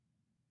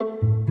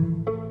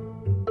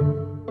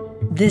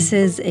This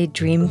is a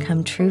dream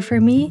come true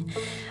for me.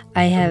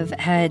 I have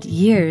had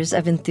years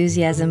of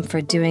enthusiasm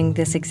for doing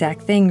this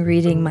exact thing,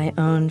 reading my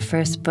own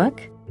first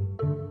book.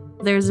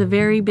 There's a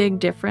very big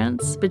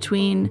difference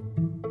between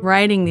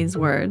writing these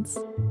words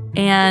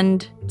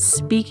and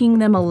speaking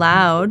them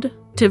aloud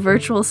to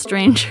virtual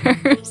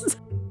strangers.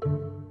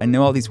 I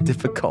know all these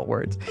difficult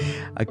words.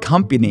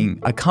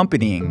 Accompanying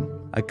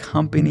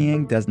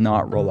does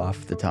not roll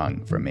off the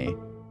tongue for me.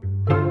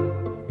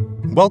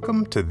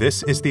 Welcome to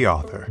This is the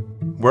Author,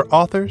 where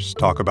authors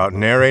talk about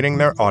narrating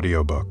their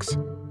audiobooks.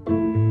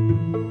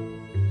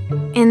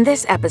 In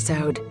this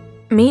episode,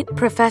 meet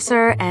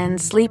professor and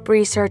sleep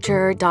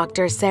researcher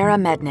Dr. Sara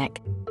Mednick,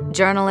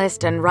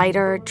 journalist and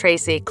writer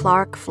Tracy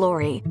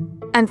Clark-Flory,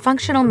 and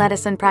functional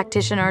medicine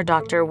practitioner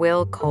Dr.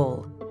 Will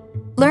Cole.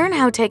 Learn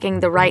how taking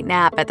the right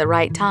nap at the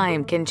right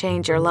time can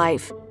change your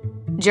life,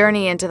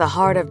 journey into the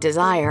heart of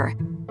desire,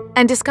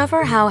 and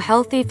discover how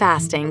healthy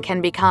fasting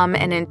can become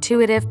an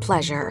intuitive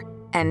pleasure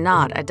and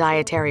not a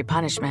dietary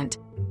punishment.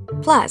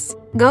 Plus,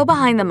 go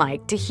behind the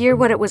mic to hear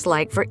what it was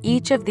like for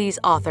each of these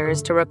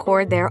authors to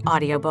record their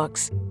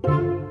audiobooks.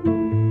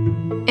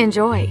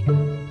 Enjoy.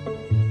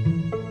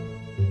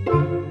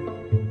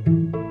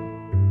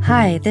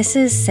 Hi, this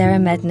is Sara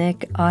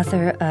Mednick,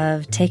 author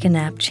of Take a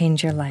Nap,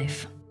 Change Your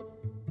Life.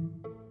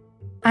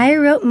 I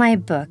wrote my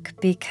book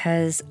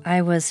because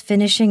I was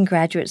finishing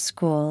graduate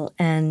school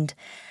and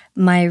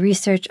my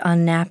research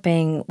on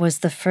napping was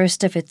the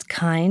first of its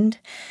kind.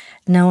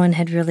 No one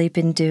had really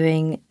been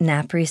doing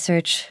nap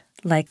research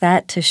like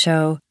that to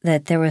show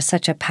that there was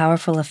such a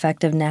powerful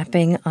effect of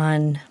napping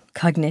on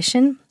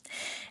cognition.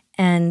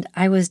 And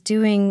I was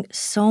doing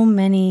so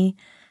many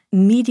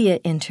media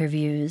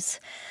interviews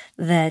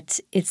that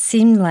it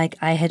seemed like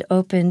I had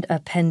opened a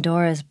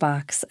Pandora's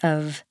box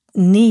of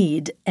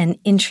need and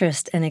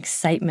interest and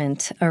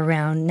excitement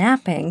around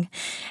napping.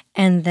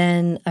 And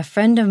then a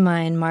friend of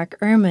mine, Mark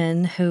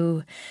Ehrman,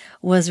 who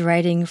was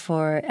writing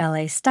for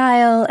LA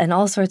Style and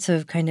all sorts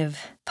of kind of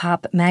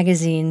pop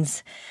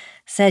magazines,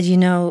 said,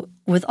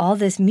 with all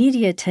this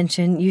media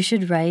attention, you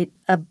should write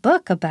a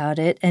book about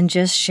it and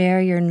just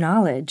share your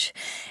knowledge.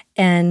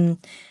 And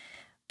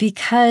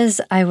because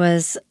I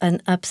was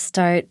an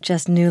upstart,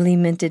 just newly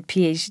minted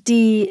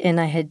PhD, and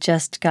I had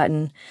just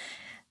gotten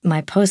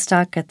my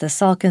postdoc at the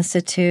Salk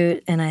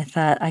Institute, and I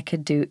thought I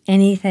could do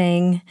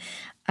anything,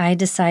 I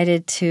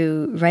decided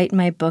to write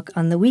my book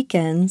on the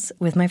weekends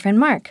with my friend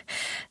Mark.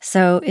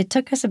 So it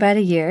took us about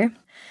a year,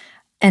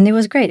 and it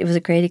was great. It was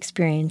a great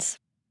experience.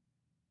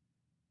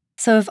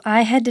 So if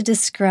I had to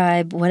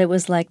describe what it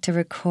was like to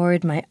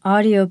record my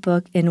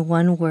audiobook in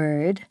one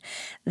word,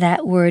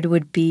 that word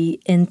would be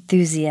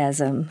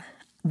enthusiasm.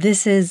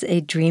 This is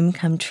a dream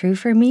come true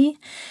for me.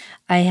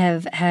 I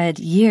have had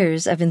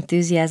years of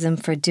enthusiasm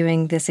for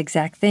doing this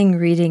exact thing,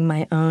 reading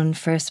my own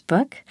first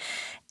book.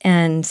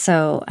 And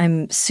so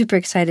I'm super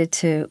excited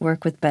to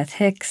work with Beth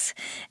Hicks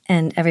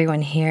and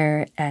everyone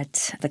here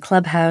at the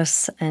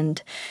Clubhouse, and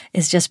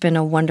it's just been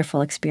a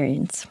wonderful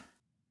experience.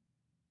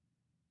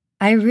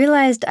 I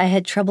realized I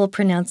had trouble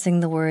pronouncing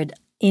the word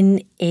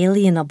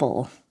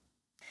inalienable,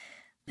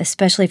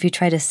 especially if you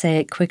try to say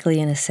it quickly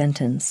in a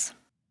sentence.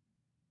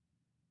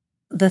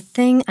 The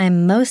thing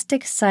I'm most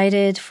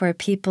excited for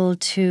people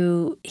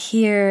to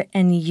hear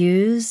and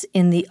use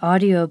in the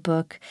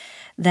audiobook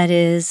that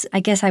is,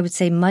 I guess I would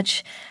say,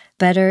 much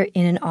better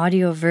in an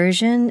audio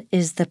version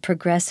is the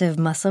progressive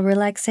muscle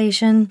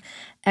relaxation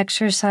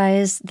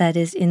exercise that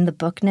is in the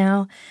book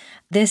now.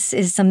 This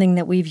is something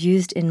that we've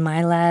used in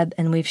my lab,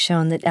 and we've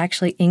shown that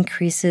actually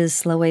increases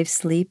slow wave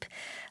sleep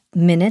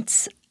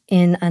minutes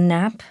in a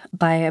nap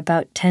by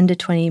about 10 to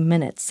 20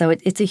 minutes. So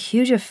it's a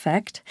huge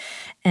effect,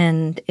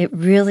 and it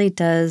really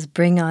does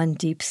bring on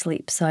deep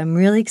sleep. So I'm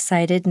really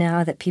excited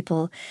now that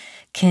people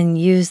can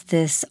use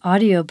this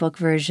audiobook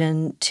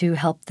version to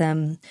help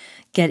them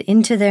get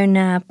into their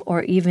nap,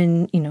 or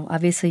even,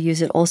 obviously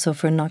use it also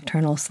for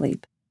nocturnal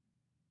sleep.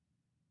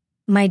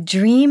 My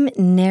dream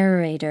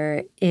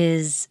narrator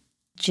is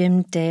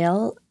Jim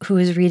Dale, who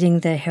is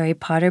reading the Harry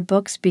Potter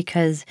books,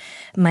 because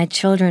my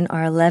children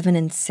are 11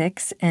 and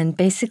 6, and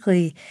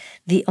basically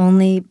the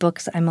only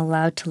books I'm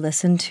allowed to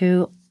listen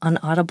to on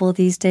Audible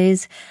these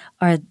days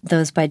are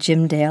those by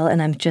Jim Dale,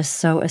 and I'm just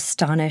so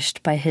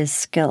astonished by his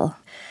skill.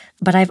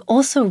 But I've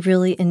also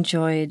really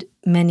enjoyed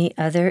many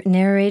other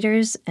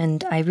narrators,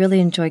 and I really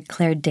enjoyed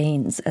Claire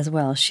Danes as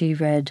well. She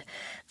read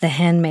The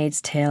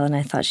Handmaid's Tale, and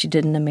I thought she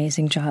did an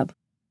amazing job.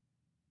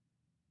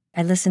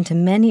 I listened to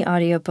many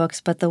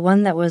audiobooks, but the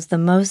one that was the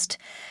most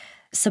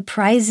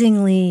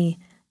surprisingly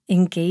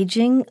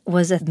engaging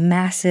was a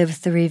massive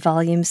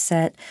 3-volume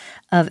set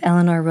of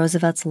Eleanor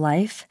Roosevelt's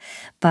life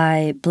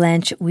by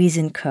Blanche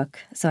Wiesencook.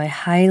 So I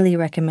highly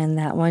recommend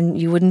that one.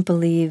 You wouldn't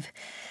believe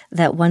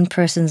that one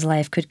person's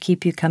life could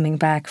keep you coming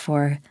back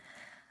for,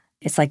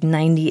 it's like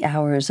 90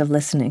 hours of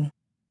listening.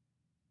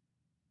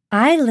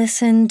 I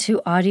listen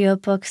to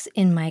audiobooks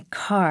in my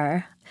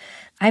car.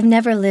 I've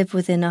never lived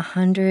within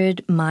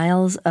 100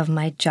 miles of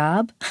my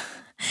job.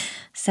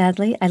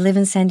 sadly. I live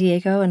in San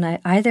Diego, and I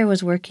either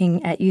was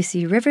working at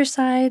UC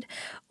Riverside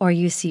or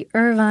UC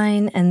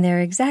Irvine, and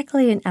they're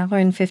exactly an hour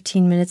and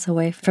 15 minutes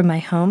away from my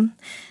home.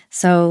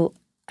 So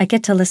I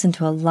get to listen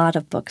to a lot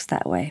of books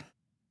that way.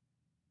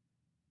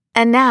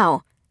 And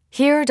now,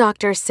 hear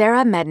Dr.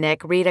 Sara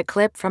Mednick read a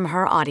clip from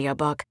her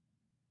audiobook.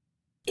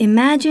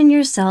 Imagine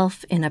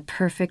yourself in a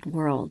perfect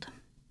world.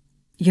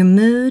 Your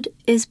mood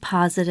is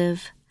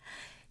positive.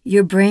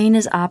 Your brain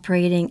is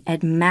operating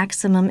at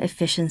maximum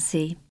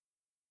efficiency.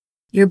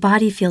 Your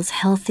body feels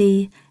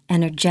healthy,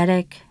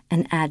 energetic,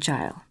 and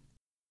agile.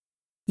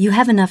 You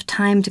have enough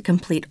time to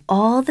complete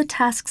all the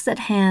tasks at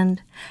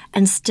hand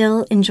and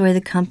still enjoy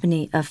the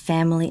company of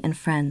family and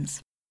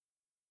friends.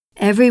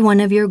 Every one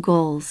of your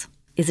goals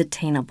is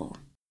attainable.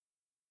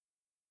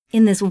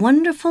 In this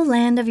wonderful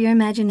land of your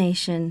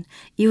imagination,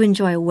 you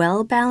enjoy a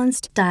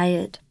well-balanced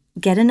diet,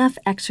 get enough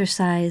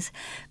exercise,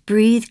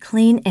 breathe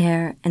clean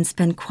air, and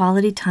spend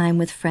quality time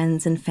with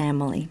friends and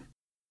family.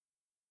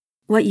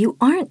 What you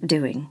aren't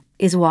doing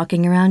is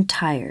walking around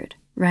tired,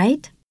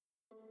 right?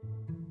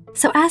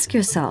 So ask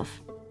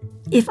yourself,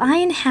 if I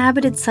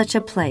inhabited such a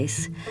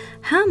place,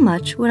 how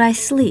much would I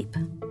sleep?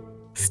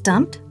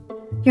 Stumped?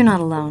 You're not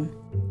alone.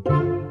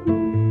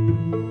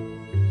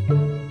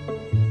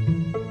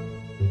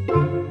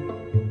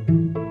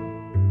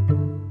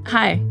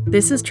 Hi,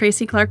 this is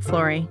Tracy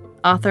Clark-Flory,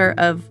 author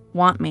of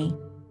Want Me,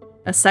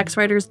 a sex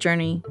writer's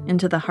journey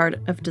into the heart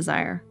of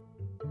desire.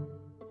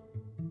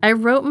 I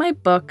wrote my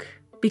book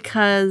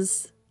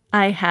because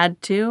I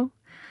had to.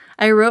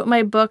 I wrote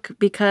my book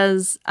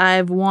because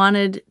I've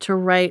wanted to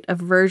write a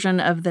version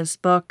of this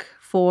book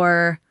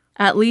for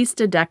at least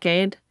a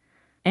decade,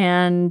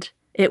 and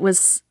it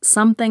was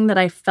something that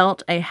I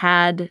felt I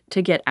had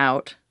to get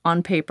out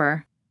on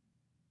paper.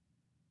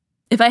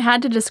 If I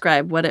had to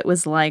describe what it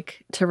was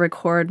like to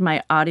record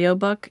my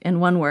audiobook in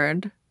one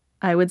word,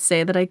 I would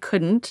say that I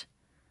couldn't.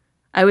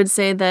 I would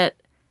say that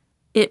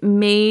it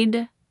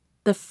made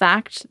the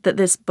fact that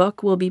this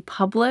book will be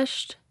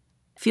published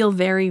feel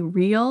very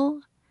real,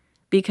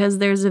 because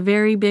there's a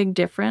very big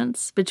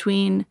difference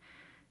between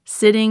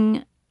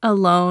sitting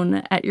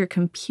alone at your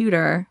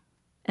computer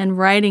and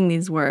writing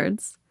these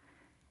words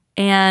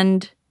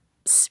and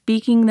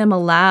speaking them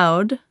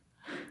aloud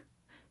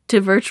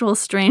to virtual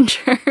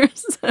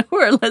strangers who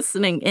are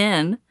listening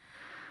in.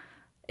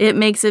 It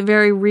makes it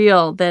very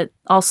real that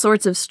all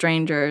sorts of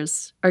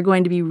strangers are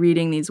going to be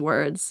reading these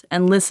words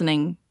and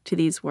listening to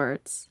these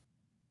words.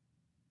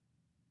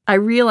 I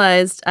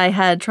realized I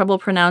had trouble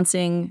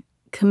pronouncing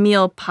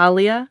Camille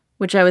Paglia,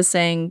 which I was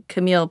saying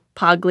Camille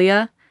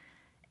Paglia,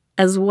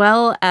 as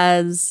well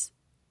as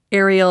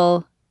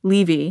Ariel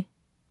Levy,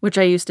 which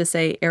I used to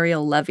say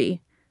Ariel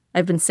Levy.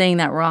 I've been saying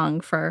that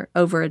wrong for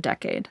over a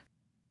decade.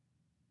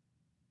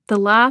 The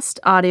last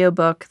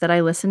audiobook that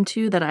I listened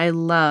to that I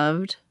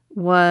loved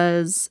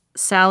was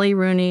Sally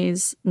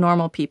Rooney's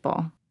Normal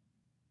People.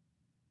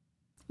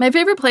 My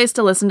favorite place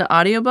to listen to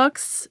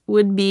audiobooks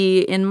would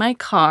be in my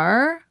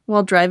car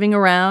while driving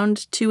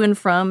around to and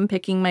from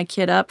picking my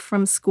kid up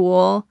from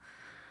school,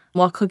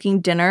 while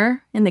cooking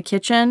dinner in the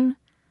kitchen,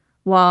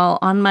 while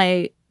on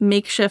my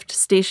makeshift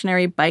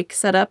stationary bike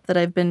setup that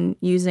I've been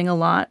using a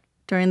lot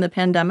during the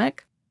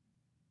pandemic.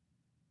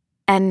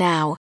 And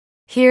now,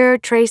 hear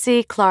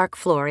Tracy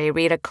Clark-Flory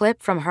read a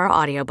clip from her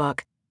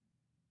audiobook.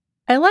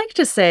 I like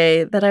to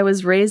say that I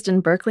was raised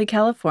in Berkeley,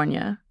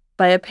 California,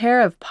 by a pair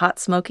of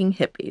pot-smoking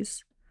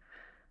hippies.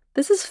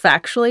 This is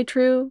factually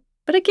true,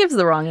 but it gives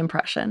the wrong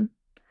impression.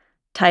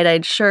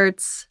 Tie-dyed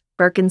shirts,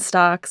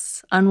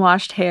 Birkenstocks,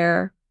 unwashed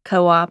hair,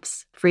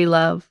 co-ops, free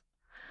love.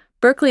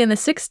 Berkeley in the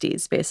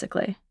 60s,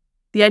 basically.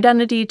 The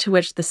identity to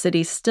which the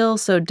city still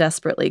so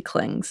desperately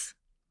clings.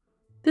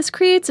 This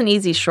creates an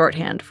easy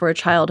shorthand for a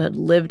childhood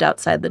lived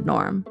outside the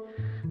norm,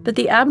 but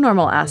the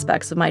abnormal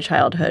aspects of my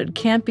childhood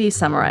can't be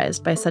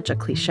summarized by such a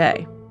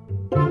cliché.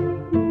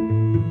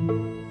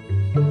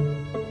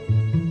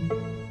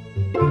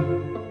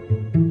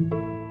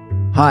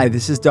 Hi,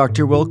 this is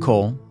Dr. Will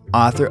Cole,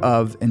 author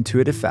of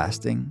Intuitive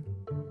Fasting.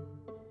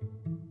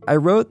 I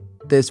wrote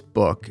this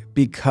book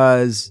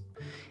because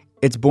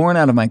it's born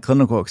out of my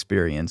clinical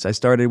experience. I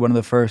started one of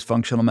the first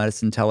functional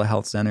medicine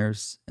telehealth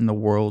centers in the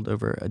world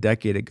over a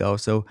decade ago.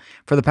 So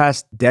for the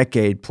past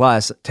decade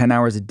plus, 10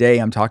 hours a day,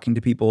 I'm talking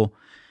to people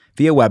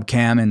via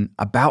webcam and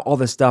about all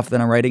the stuff that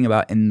I'm writing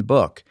about in the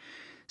book.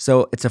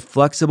 So it's a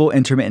flexible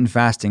intermittent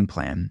fasting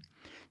plan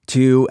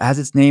to, as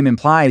its name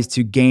implies,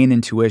 to gain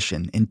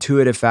intuition.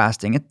 Intuitive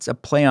fasting, it's a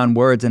play on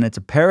words and it's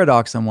a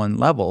paradox on one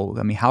level.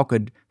 I mean, how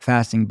could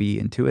fasting be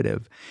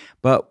intuitive?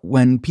 But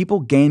when people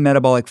gain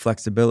metabolic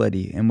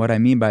flexibility, and what I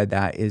mean by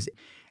that is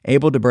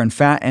able to burn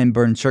fat and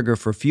burn sugar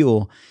for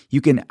fuel, you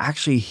can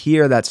actually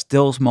hear that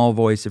still small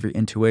voice of your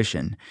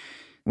intuition.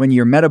 When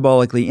you're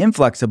metabolically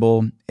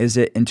inflexible, is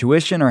it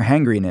intuition or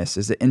hangriness?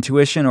 Is it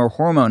intuition or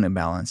hormone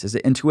imbalance? Is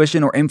it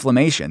intuition or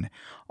inflammation?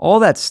 All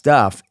that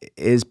stuff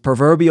is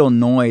proverbial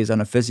noise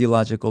on a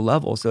physiological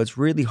level. So it's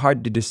really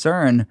hard to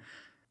discern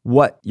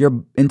what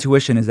your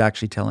intuition is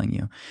actually telling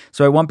you.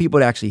 So I want people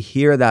to actually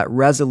hear that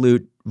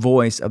resolute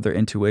voice of their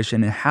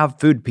intuition and have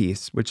food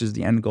peace, which is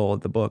the end goal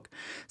of the book.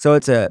 So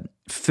it's a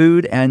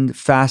food and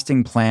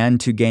fasting plan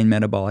to gain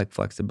metabolic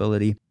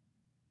flexibility.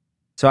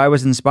 So I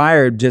was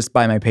inspired just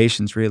by my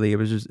patients, really. It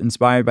was just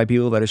inspired by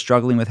people that are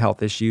struggling with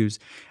health issues.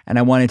 And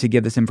I wanted to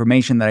give this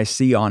information that I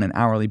see on an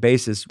hourly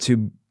basis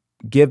to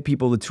give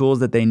people the tools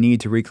that they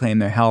need to reclaim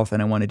their health.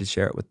 And I wanted to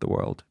share it with the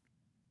world.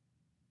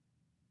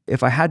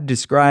 If I had to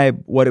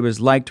describe what it was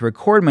like to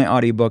record my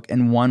audiobook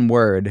in one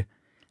word,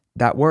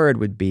 that word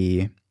would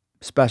be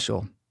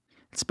special.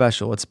 It's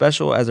special. It's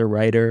special as a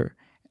writer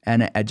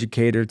and an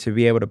educator to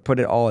be able to put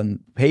it all in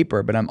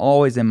paper, but I'm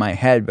always in my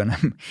head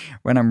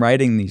when I'm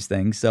writing these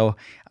things. So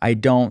I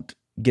don't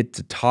get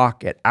to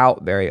talk it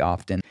out very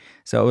often.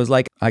 So it was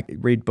like I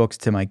read books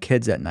to my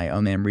kids at night,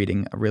 only I'm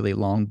reading a really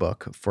long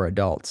book for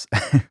adults.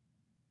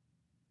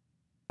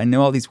 I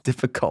know all these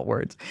difficult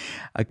words.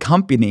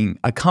 Accompanying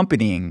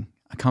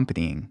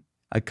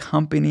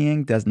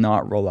does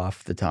not roll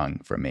off the tongue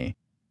for me.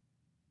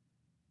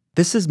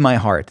 This is my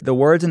heart. The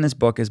words in this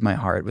book is my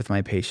heart with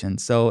my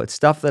patients. So it's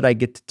stuff that I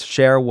get to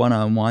share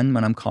one-on-one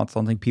when I'm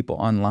consulting people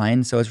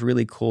online. So it's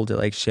really cool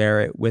to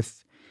share it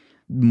with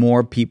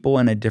more people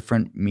in a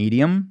different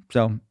medium.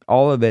 So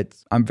all of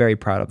it, I'm very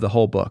proud of the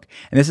whole book.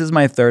 And this is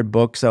my third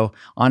book. So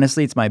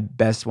honestly, it's my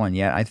best one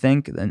yet, I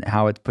think, and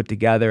how it's put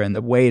together and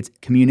the way it's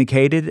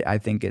communicated, I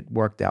think it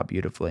worked out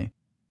beautifully.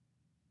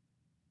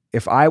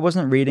 If I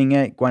wasn't reading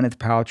it, Gwyneth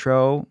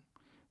Paltrow,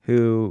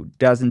 who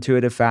does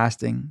intuitive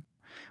fasting,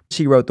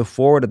 she wrote the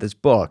foreword of this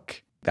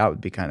book. That would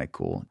be kind of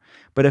cool.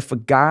 But if a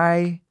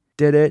guy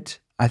did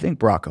it, I think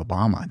Barack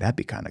Obama, that'd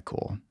be kind of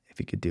cool if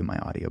he could do my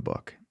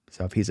audiobook.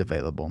 So if he's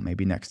available,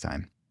 maybe next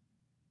time.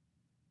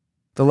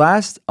 The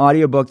last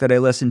audiobook that I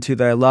listened to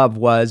that I love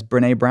was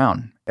Brené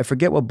Brown. I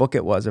forget what book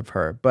it was of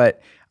her,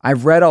 but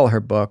I've read all her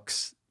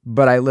books,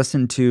 but I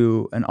listened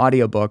to an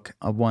audiobook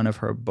of one of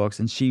her books,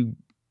 and she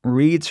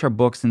reads her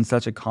books in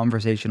such a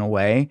conversational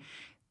way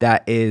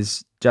that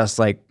is just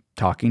like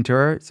talking to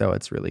her. So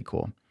it's really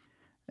cool.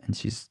 And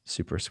she's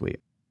super sweet.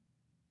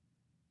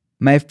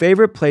 My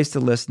favorite place to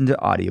listen to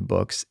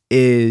audiobooks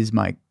is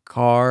my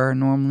car.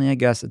 Normally, I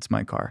guess it's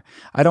my car.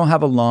 I don't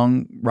have a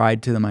long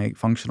ride to my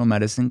functional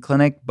medicine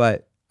clinic,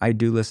 but I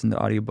do listen to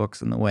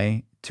audiobooks on the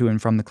way to and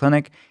from the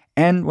clinic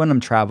and when I'm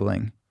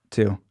traveling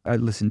too. I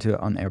listen to it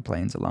on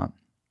airplanes a lot.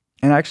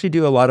 And I actually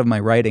do a lot of my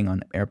writing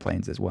on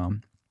airplanes as well.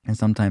 And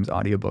sometimes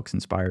audiobooks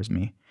inspires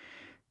me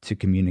to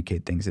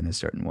communicate things in a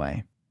certain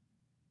way.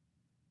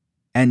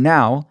 And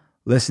now,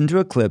 listen to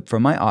a clip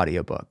from my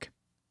audiobook,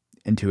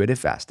 Intuitive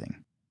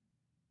Fasting.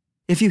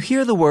 If you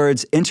hear the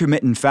words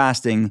intermittent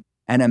fasting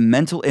and a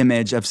mental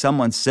image of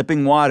someone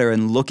sipping water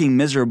and looking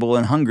miserable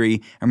and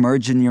hungry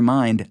emerge in your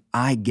mind,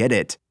 I get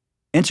it.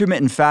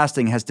 Intermittent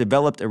fasting has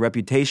developed a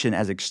reputation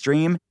as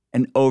extreme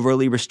and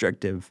overly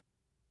restrictive.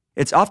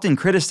 It's often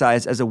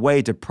criticized as a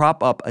way to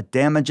prop up a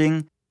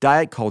damaging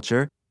diet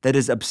culture that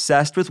is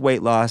obsessed with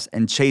weight loss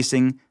and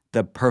chasing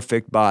the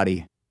perfect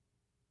body.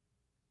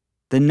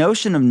 The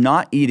notion of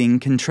not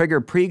eating can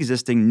trigger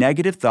pre-existing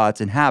negative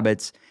thoughts and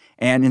habits,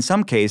 and in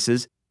some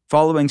cases,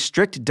 following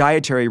strict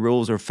dietary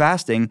rules or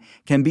fasting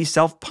can be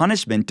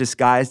self-punishment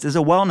disguised as a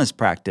wellness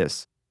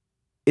practice.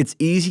 It's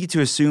easy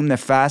to assume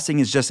that fasting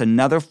is just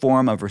another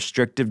form of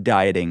restrictive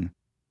dieting.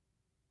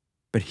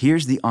 But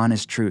here's the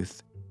honest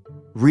truth.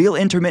 Real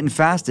intermittent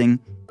fasting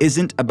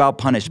isn't about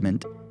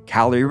punishment,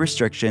 calorie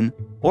restriction,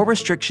 or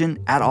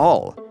restriction at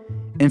all.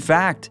 In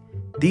fact,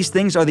 these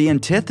things are the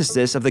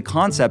antithesis of the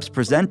concepts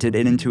presented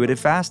in intuitive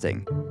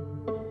fasting.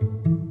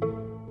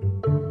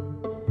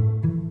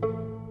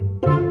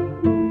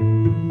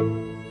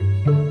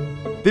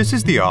 This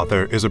is the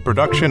Author is a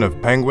production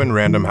of Penguin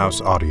Random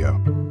House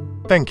Audio.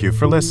 Thank you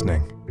for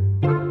listening.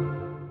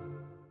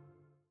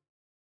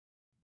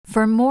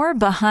 For more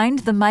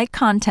behind-the-mic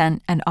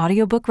content and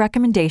audiobook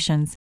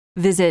recommendations,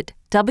 visit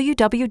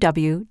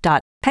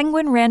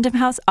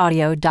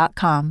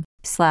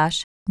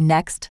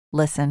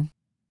www.penguinrandomhouseaudio.com/nextlisten.